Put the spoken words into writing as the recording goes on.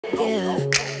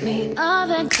Give me all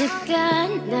that you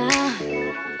got now.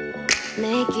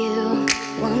 Make you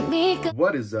want me.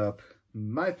 What is up,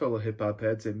 my fellow hip-hop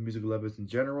heads and music lovers in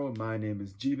general? My name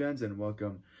is G-Benz and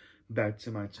welcome back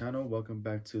to my channel. Welcome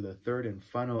back to the third and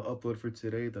final upload for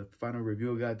today, the final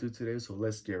review I got to do today, so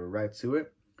let's get right to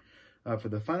it. For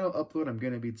the final upload, I'm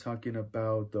going to be talking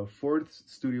about the fourth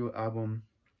studio album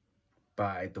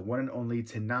by the one and only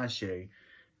Tinashe,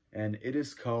 and it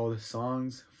is called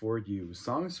Songs for You.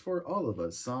 Songs for all of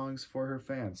us, songs for her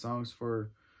fans, songs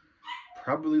for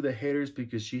probably the haters,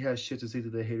 because she has shit to say to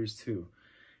the haters too.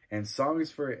 And songs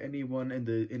for anyone in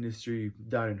the industry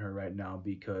doubting her right now,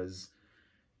 because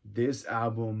this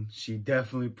album, she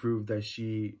definitely proved that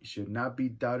she should not be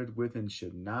doubted with and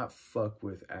should not fuck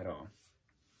with at all.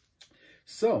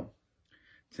 So,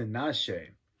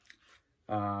 Tinashe,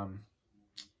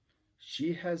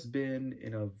 she has been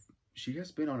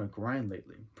on a grind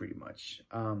lately, pretty much.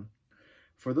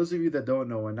 For those of you that don't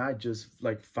know, and I just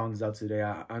like found out today,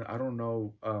 I don't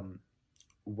know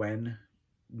when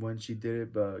she did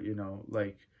it, but you know,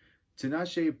 like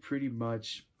Tinashe pretty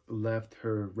much left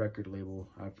her record label,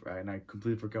 and I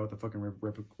completely forgot what the fucking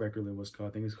record label was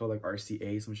called. I think it's called like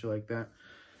RCA, some shit like that.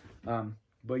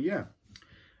 But yeah,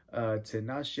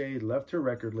 Tinashe left her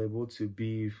record label to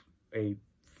be a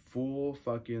full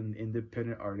fucking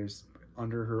independent artist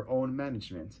under her own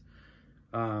management.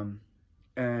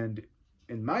 And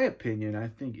in my opinion, I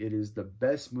think it is the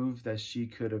best move that she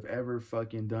could have ever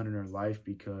fucking done in her life,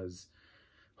 because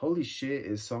holy shit,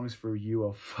 is Songs for You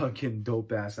a fucking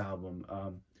dope ass album.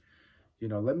 You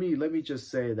know, let me just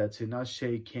say that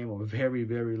Tinashe came a very,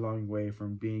 very long way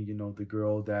from being, you know, the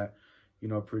girl that, you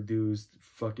know, produced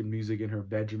fucking music in her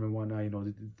bedroom and whatnot, you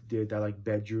know, did that like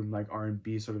bedroom like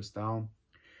R&B sort of style,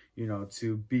 you know,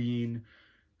 to being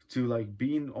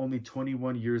only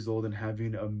 21 years old and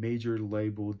having a major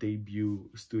label debut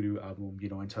studio album, you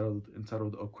know,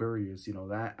 entitled Aquarius. You know,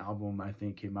 that album I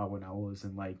think came out when I was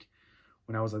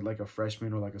like a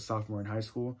freshman or like a sophomore in high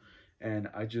school, and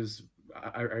I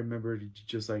remember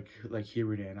just like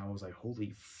hearing it, and I was like,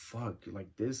 holy fuck, like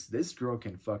this girl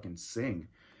can fucking sing.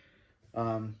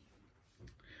 And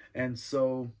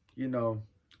so, you know,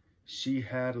 she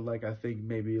had like, I think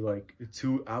maybe like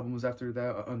 2 albums after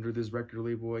that under this record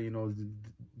label. You know,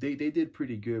 they did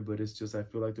pretty good, but it's just, I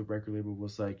feel like the record label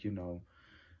was like, you know,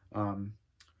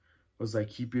 was like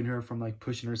keeping her from like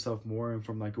pushing herself more and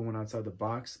from like going outside the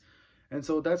box. And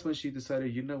so that's when she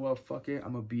decided, you know what, fuck it,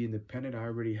 I'm gonna be independent. I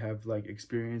already have like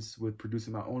experience with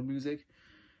producing my own music.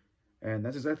 And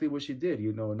that's exactly what she did.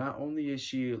 You know, not only is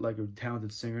she like a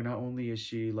talented singer, not only is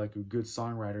she like a good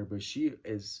songwriter, but she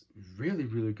is really,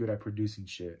 really good at producing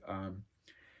shit.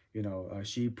 You know,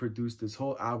 she produced this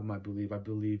whole album, I believe. I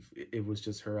believe it was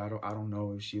just her. I don't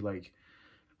know if she like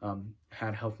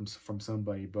had help from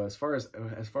somebody, but as far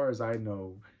as I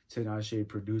know, Tinashe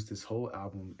produced this whole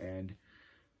album, and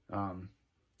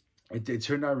it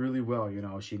turned out really well. You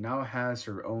know, she now has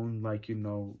her own, like, you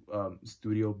know,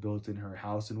 studio built in her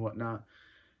house and whatnot.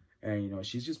 And, you know,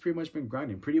 she's just pretty much been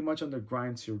grinding, pretty much on the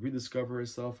grind to rediscover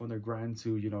herself, on the grind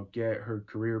to, you know, get her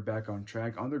career back on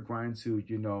track, on the grind to,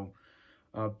 you know,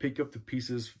 pick up the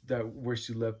pieces where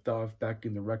she left off back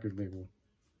in the record label.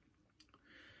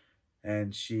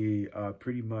 And she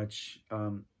pretty much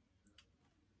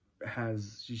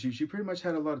she pretty much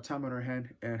had a lot of time on her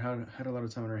hand, and had a lot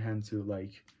of time on her hand to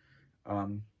like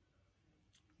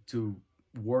to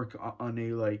work on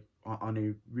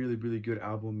a really, really good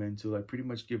album, and to like pretty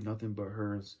much give nothing but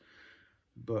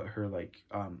her like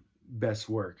best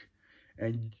work.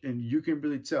 And you can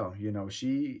really tell, you know,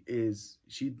 she is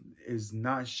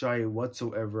not shy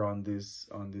whatsoever on this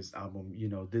album. You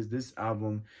know, this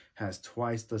album has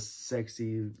twice the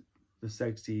sexy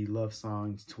love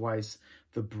songs, twice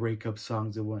the breakup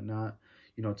songs and whatnot.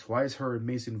 You know, twice her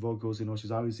amazing vocals. You know,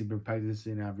 she's obviously been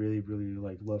practicing, and I really, really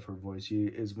like love her voice. She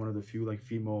is one of the few like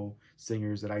female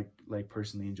singers that I like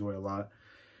personally enjoy a lot.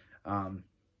 And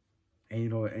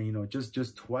you know,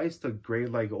 just twice the great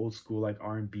like old school like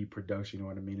R&B production. You know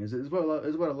what I mean? Is what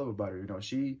I love about her. You know,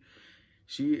 she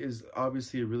is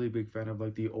obviously a really big fan of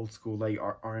like the old school like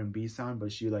R&B sound,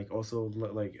 but she like also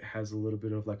like has a little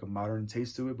bit of like a modern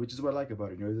taste to it, which is what I like about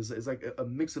her. You know, it's like a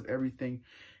mix of everything.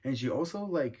 And she also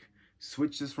like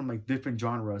switches from like different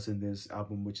genres in this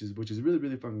album, which is really,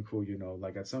 really fucking cool. You know,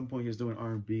 like at some point she's doing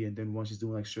R&B, and then once she's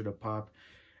doing like straight up pop,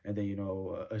 and then, you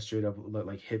know, a straight up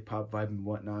like hip hop vibe and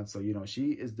whatnot. So, you know,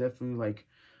 she is definitely like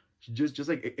just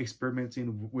like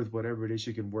experimenting with whatever it is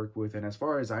she can work with. And as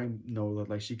far as I know,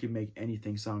 like she can make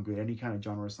anything sound good, any kind of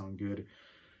genre sound good.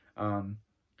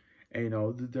 And, you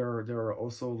know, there are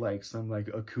also like some like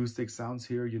acoustic sounds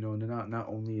here, you know. Not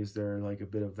only is there like a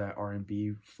bit of that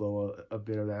R&B flow, a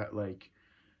bit of that like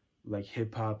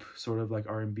hip hop sort of like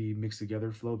R&B mixed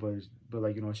together flow, but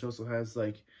like, you know, she also has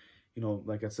like, you know,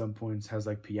 like at some points has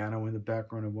like piano in the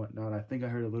background and whatnot. I think I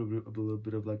heard a little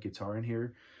bit of like guitar in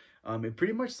here. It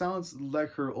pretty much sounds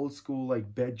like her old school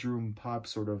like bedroom pop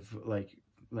sort of like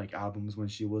albums when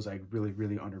she was like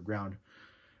really underground.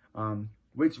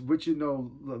 Which you know,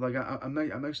 like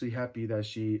I'm actually happy that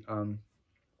she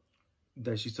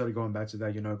started going back to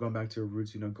that, you know, going back to her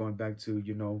roots, you know, going back to,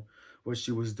 you know, what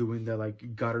she was doing that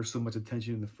like got her so much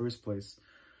attention in the first place.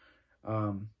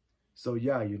 So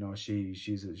yeah, you know, she's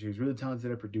really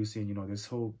talented at producing. You know, this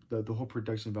whole the whole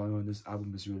production value on this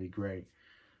album is really great.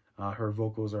 Her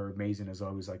vocals are amazing as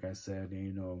always, like I said, and,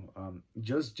 you know,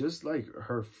 just like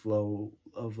her flow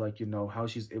of like, you know, how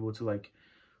she's able to like,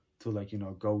 you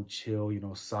know, go chill, you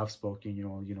know, soft spoken, you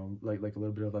know, like a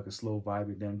little bit of like a slow vibe,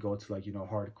 and then go to like, you know,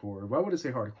 hardcore. Well, I wouldn't say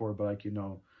hardcore, but like, you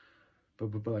know,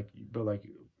 but like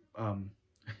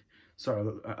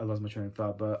sorry, I lost my train of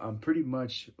thought, but pretty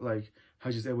much like how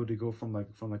she's able to go from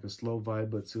like a slow vibe,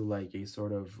 but to like a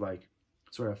sort of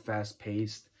fast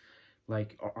paced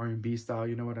like R&B style,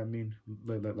 you know what I mean?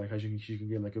 Like how she can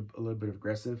get like a little bit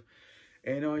aggressive,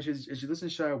 and, you know, she doesn't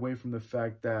shy away from the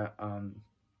fact that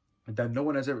that no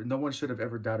one should have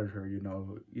ever doubted her. You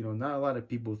know, not a lot of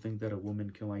people think that a woman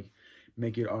can like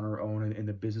make it on her own in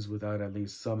the business without at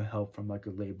least some help from like a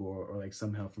label, or like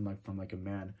some help from like a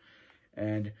man.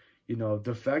 And, you know,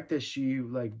 the fact that she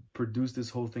like produced this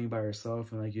whole thing by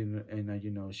herself, and like, you know, and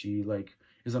you know, she like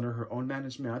is under her own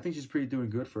management, I think she's pretty doing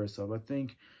good for herself. I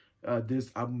think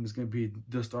this album is going to be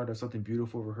the start of something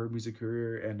beautiful for her music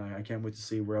career, and I can't wait to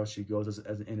see where else she goes as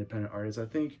an independent artist. I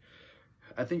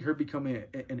think her becoming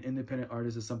an independent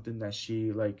artist is something that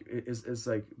she like is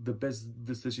like the best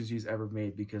decision she's ever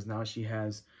made, because now she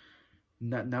has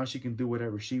now she can do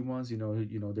whatever she wants. You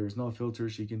know, there's no filter.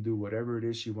 She can do whatever it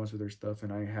is she wants with her stuff,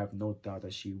 and I have no doubt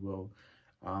that she will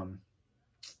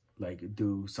like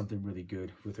do something really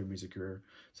good with her music career.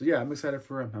 So yeah, I'm excited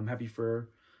for her. I'm happy for her.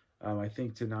 I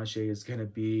think Tinashe is gonna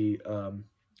be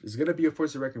a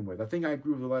force to reckon with. I think I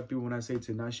agree with a lot of people when I say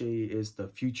Tinashe is the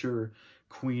future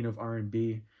queen of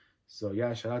R&B. So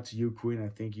yeah, shout out to you, queen. I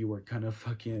think you're gonna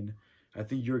fucking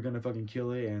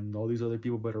kill it, and all these other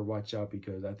people better watch out,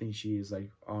 because I think she is like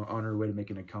on her way to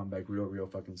making a comeback real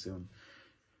fucking soon.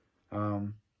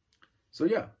 So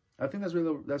yeah, I think that's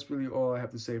really all I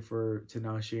have to say for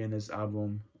Tinashe and this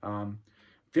album.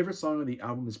 Favorite song on the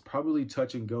album is probably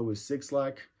Touch and Go with 6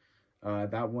 Lack.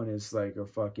 That one is like a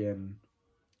fucking,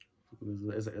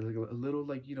 it's like a little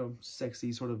like, you know,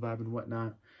 sexy sort of vibe and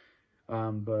whatnot.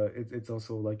 But it's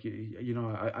also like, you know,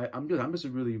 I'm just a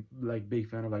really like big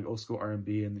fan of like old school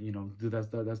R&B, and, you know, that's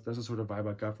the sort of vibe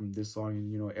I got from this song,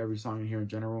 and, you know, every song in here in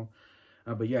general.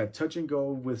 But yeah, Touch and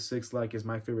Go with 6 Lack is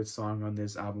my favorite song on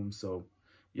this album. So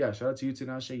yeah, shout out to you,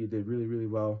 Tinashe. You did really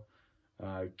well.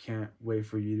 Can't wait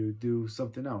for you to do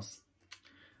something else.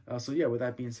 So yeah, with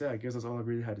that being said, I guess that's all I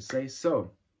really had to say.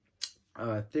 So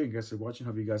thank you guys for watching.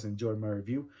 Hope you guys enjoyed my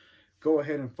review. Go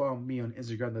ahead and follow me on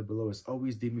Instagram down below. As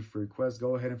always, DM me for requests.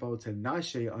 Go ahead and follow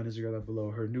Tinashe on Instagram down below.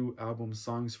 Her new album,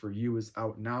 Songs for You, is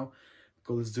out now.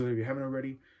 Go listen to it if you haven't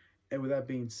already. And with that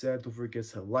being said, don't forget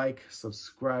to like,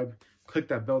 subscribe, click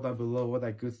that bell down below, all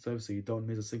that good stuff, so you don't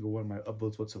miss a single one of my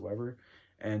uploads whatsoever.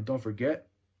 And don't forget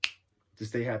to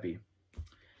stay happy.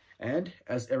 And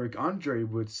as Eric Andre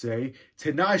would say,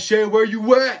 Tinashe, where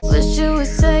you at? Wish you would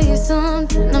say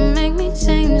something to make me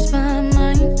change my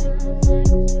mind.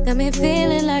 Got me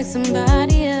feeling like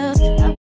somebody else.